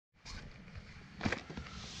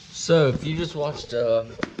So if you just watched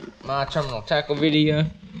my terminal tackle video,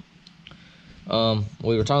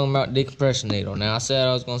 we were talking about decompression needle. Now I said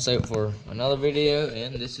I was going to save it for another video,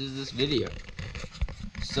 and this is this video.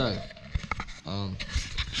 So,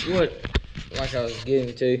 like I was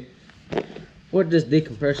getting to, what this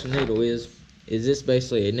decompression needle is this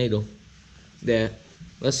basically a needle that,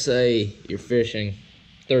 let's say you're fishing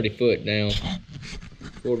 30 foot down,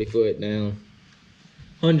 40 foot down,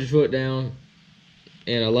 100 foot down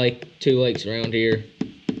in a lake, 2 lakes around here,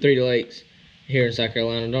 3 lakes here in South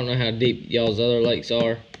Carolina. Don't know how deep y'all's other lakes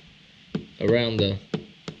are around the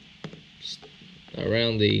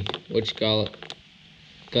what you call it,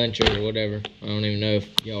 country or whatever. I don't even know if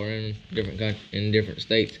y'all are in different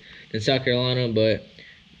states than South Carolina, but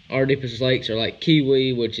our deepest lakes are like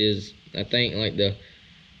Kiwi, which is, I think, like the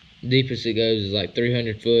deepest it goes is like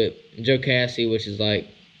 300 foot. Joe Cassie, which is like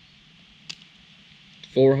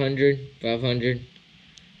 400, 500.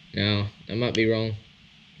 Now, I might be wrong,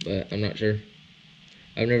 but I'm not sure.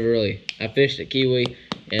 I fished at Kiwi,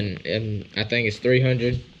 and I think it's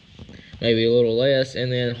 300, maybe a little less.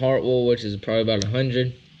 And then Hartwell, which is probably about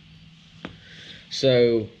 100.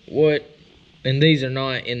 So and these are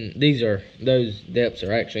not in, those depths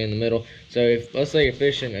are actually in the middle. So if, let's say you're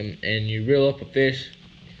fishing and you reel up a fish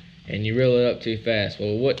and you reel it up too fast,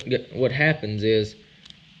 well, what happens is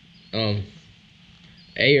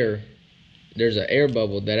there's an air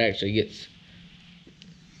bubble that actually gets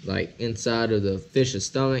like inside of the fish's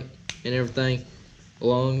stomach and everything,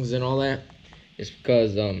 lungs and all that. It's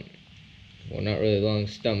because well, not really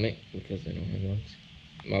lungs, stomach, because they don't have lungs,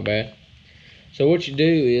 my bad. So what you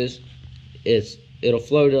do is it'll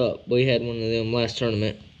float up. We had one of them last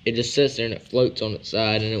tournament. It just sits there and it floats on its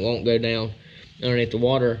side, and it won't go down underneath the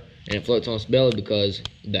water, and it floats on its belly because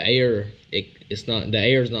the air is not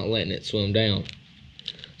letting it swim down.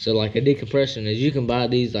 So like a decompression is, you can buy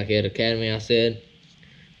these like at Academy, I said,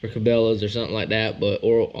 or Cabela's or something like that,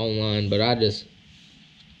 or online. But I just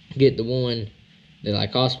get the one that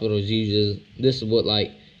like hospitals uses. This is what,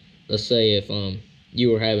 like, let's say if you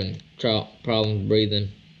were having problems breathing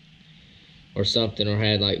or something, or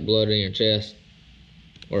had like blood in your chest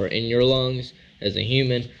or in your lungs as a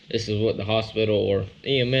human, this is what the hospital or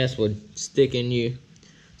EMS would stick in you.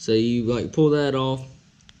 So you like pull that off,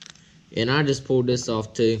 and I just pulled this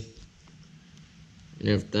off too and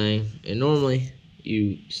everything. And normally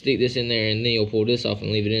you stick this in there and then you'll pull this off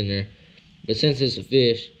and leave it in there, but since it's a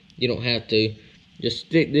fish, you don't have to. Just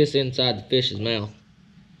stick this inside the fish's mouth,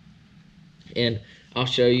 and I'll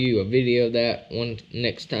show you a video of that one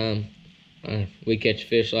next time we catch a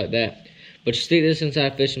fish like that. But you stick this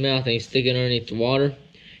inside the fish's mouth and you stick it underneath the water,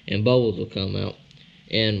 and bubbles will come out.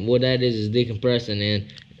 And what that is decompressing.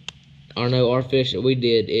 And I know our fish that we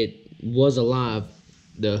did, it was alive.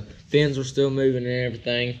 The fins were still moving and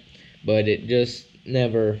everything, but it didn't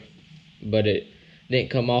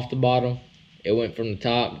come off the bottom. It went from the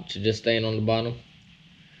top to just staying on the bottom.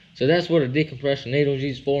 So that's what a decompression needle is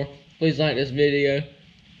used for. Please like this video,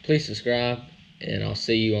 please subscribe, and I'll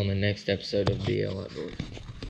see you on the next episode of DL Outdoors.